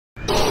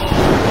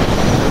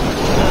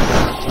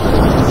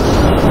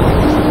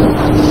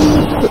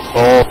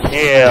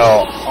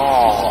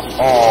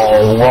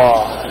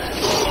why.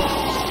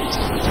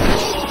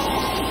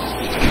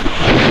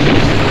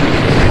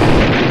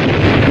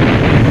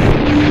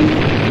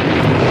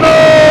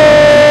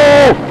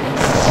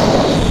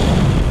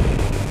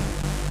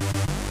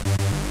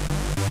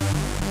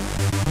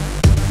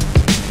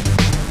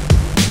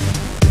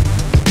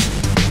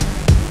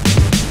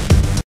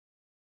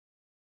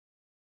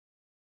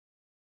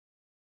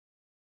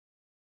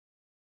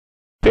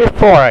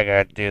 Before I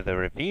go to do the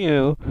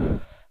review,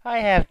 I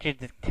have to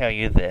tell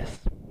you this.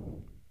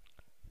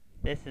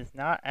 This is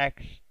not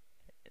actually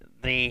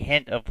the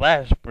hint of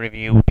last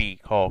review will be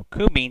called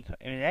cool beans.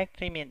 It was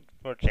actually meant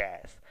for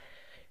jazz.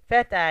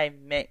 In fact,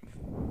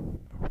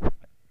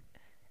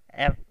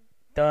 have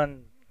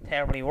done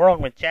terribly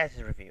wrong with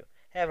jazz's review.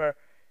 However,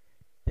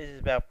 this is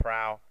about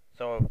Prowl,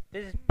 so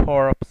this is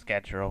poor up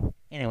schedule.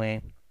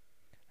 Anyway,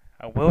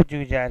 I will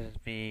do jazz's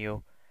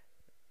video.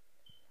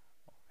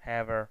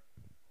 However,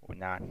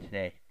 not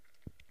today.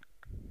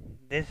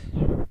 This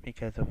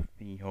because of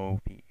the whole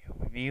video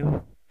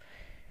review.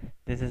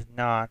 This is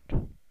not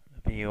a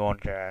video on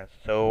jazz,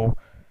 so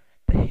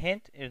the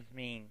hint is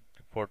mean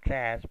for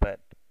jazz, but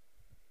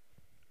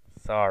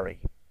sorry.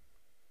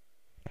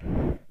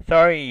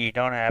 Sorry you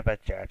don't have a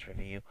jazz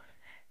review.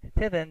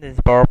 Until then, this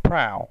is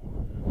Prowl,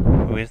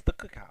 who is the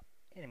good cop.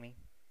 Enemy.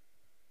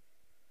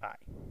 Bye.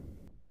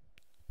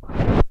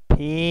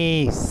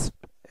 Peace.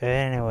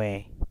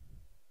 Anyway.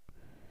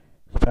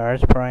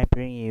 Stars Prime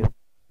bring you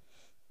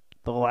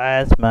the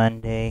last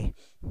Monday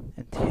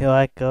until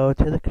I go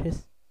to to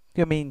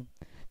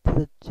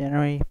the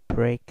January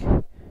break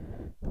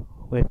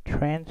with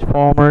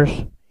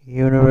Transformers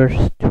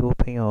Universe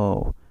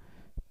 2.0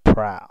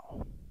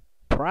 Prowl.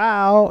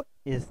 Prowl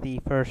is the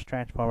first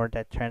Transformer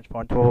that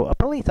transformed into a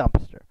police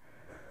officer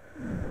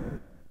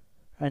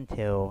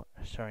until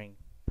starting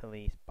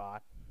police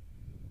bot.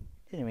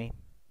 Anyway,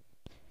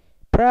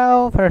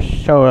 Prowl first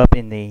showed up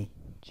in the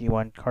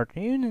G1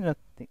 cartoon, and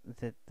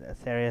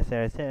Sarah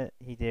said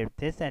he did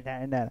this and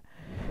that,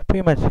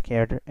 pretty much the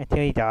character, until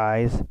he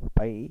dies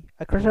by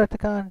a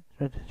Crusaticon.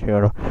 And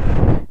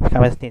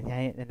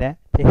that,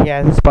 he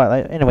has a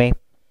spotlight. Anyway,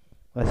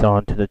 let's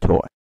on to the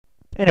toy.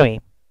 Anyway,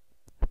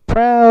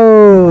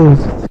 Prowl's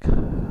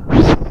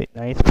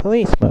nice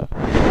police mode.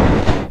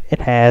 It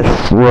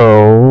has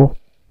roll,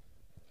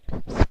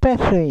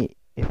 especially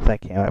if I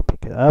can't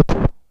pick it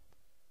up.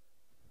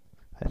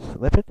 Let's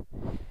flip it.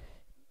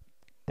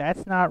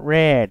 That's not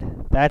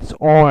red. That's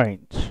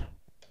orange.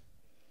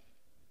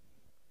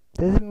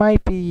 This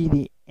might be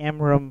the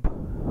Emerald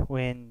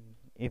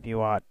if you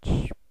watch,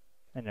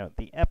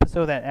 the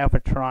episode that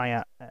Alpha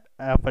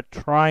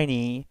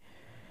Trini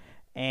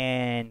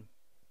and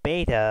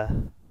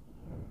Beta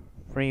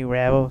Free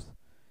Rebels.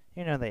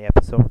 You know the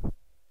episode.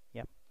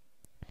 Yep.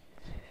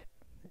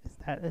 Is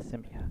that the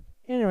symbiote?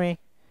 Anyway,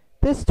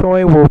 this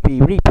toy will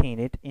be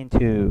repainted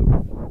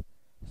into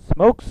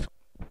Smoke's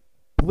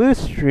Blue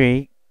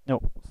Streak. No,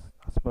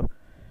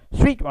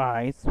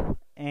 Streetwise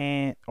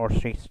or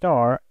Street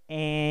Star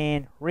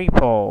and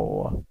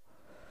Repo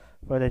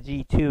for the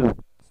G2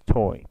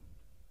 toy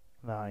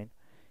line.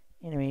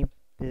 Anyway,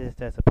 this is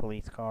just a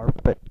police car,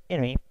 but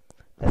anyway,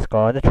 let's go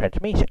on the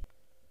transformation.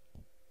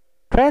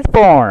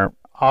 Transform,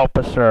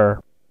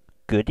 Officer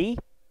Goody.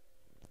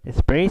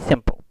 It's very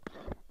simple.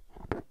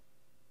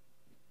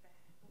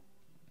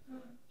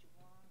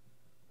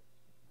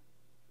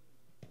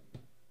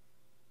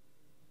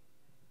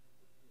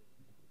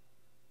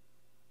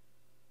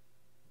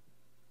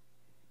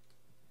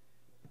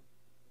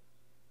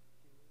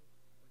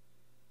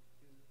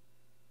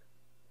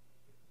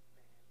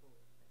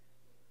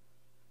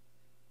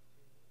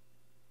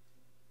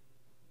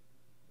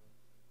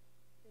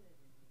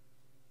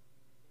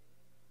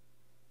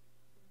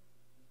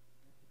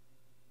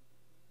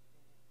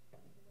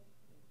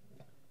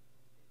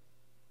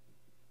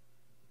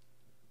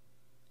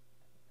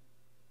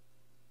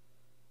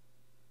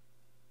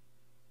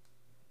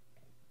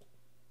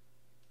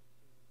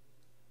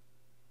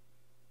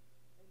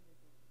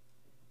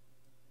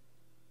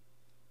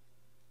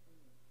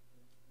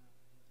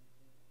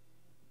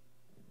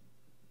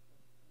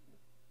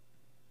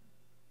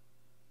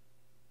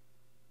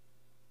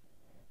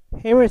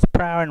 Here is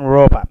Prowl in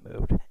robot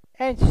mode.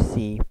 As you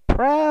see,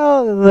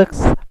 Prowl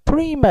looks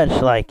pretty much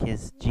like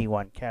his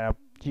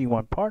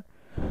G1 part,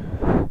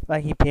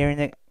 like he appeared in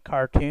the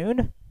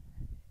cartoon.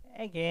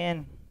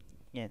 Again,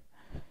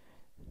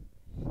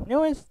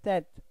 notice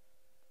that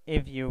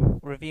if you're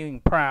reviewing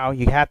Prowl,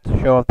 you have to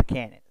show off the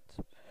cannons.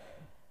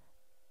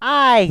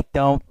 I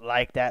don't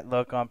like that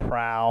look on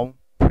Prowl,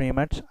 pretty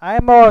much.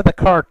 I'm more of the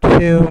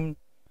cartoon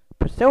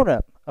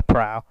persona of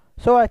Prowl,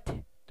 so I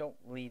don't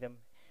lead him.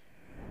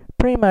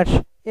 Pretty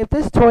much, if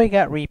this toy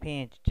got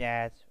repainted to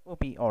jazz, it will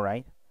be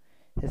alright.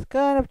 His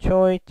gun of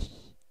choice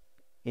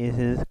is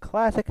his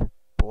classic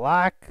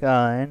black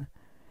gun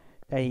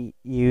that he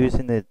used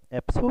in the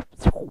episode.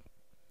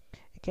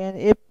 Again,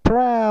 it's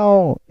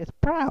Prowl,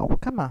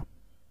 come on.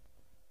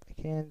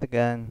 Again, the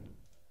gun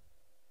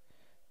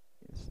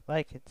is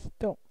like it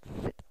don't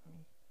fit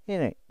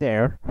in it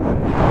there.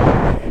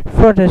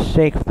 For the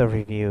sake of the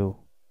review,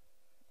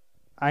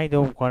 I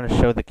don't want to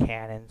show the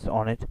cannons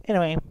on it.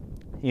 Anyway,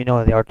 you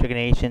know the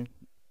articulation.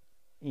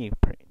 You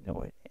pretty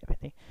know it,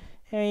 everything.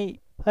 Anyway,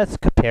 let's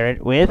compare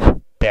it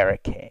with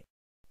barricade.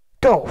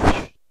 Go!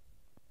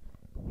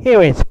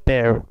 Here is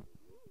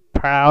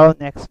Prowl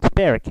next to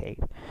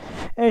barricade.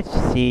 As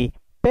you see,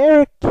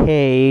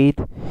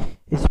 barricade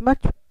is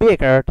much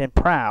bigger than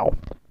Prowl.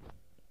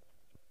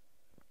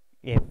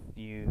 If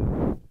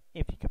you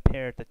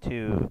compare the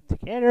two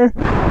together,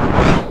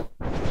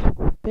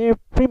 they're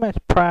pretty much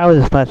Prowl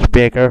is much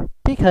bigger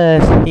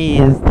because he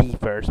is the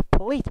first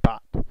police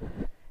bot.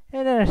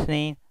 And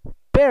understanding,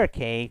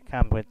 barricade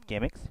comes with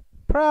gimmicks.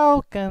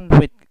 Prowl comes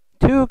with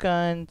 2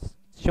 guns,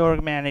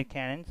 short mounted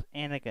cannons,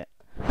 and a gun.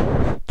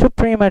 So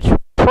pretty much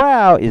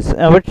Prowl is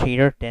a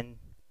cheater than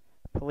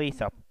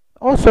police up.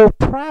 Also,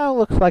 Prowl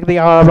looks like the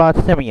Autobot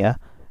Semia,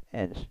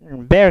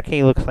 and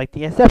Barricade looks like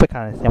the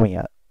Decepticon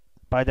Semia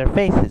by their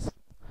faces.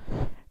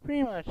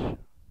 Pretty much,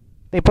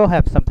 they both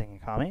have something in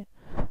common,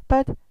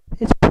 but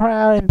it's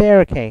Prowl and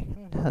Barricade.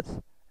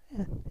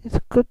 It's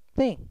a good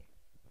thing.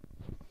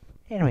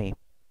 Anyway,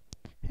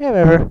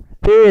 however,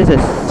 there is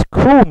a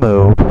cool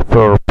mode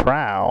for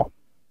Prowl.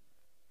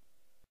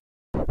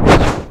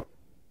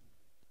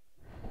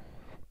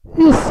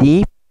 You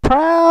see,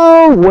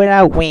 Prowl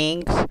without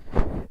wings.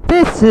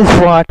 This is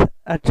what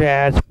a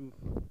jazz.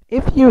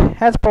 If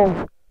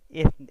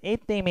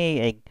they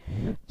made a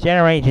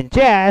generation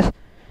jazz,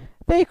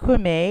 they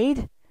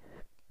could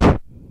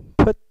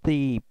put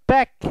the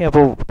back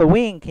cable, the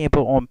wing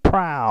cable on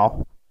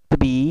Prowl to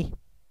be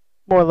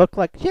more look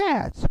like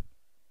jazz.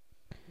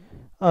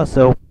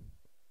 Also,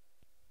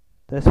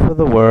 this for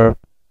the word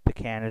the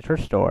cannons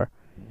restore.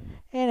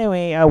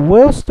 Anyway, I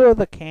will store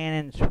the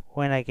cannons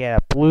when I get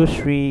a blue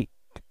streak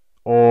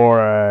or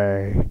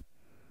a...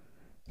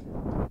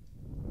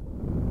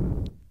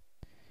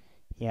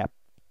 Yep.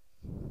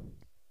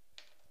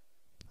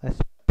 Let's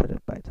put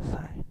it by the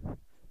side.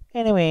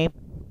 Anyway,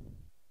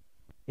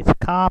 it's a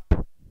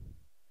cop.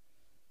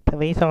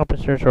 Police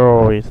officers are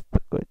always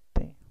the good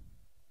thing.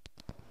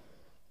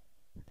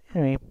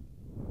 Anyway,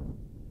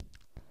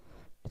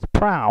 it's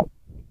Prowl.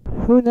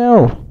 Who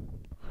knows?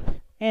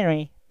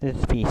 Anyway, this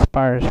is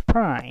Spdierus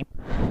Prime,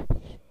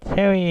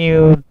 telling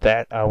you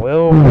that I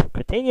will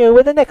continue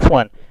with the next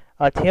one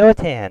until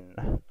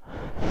 10.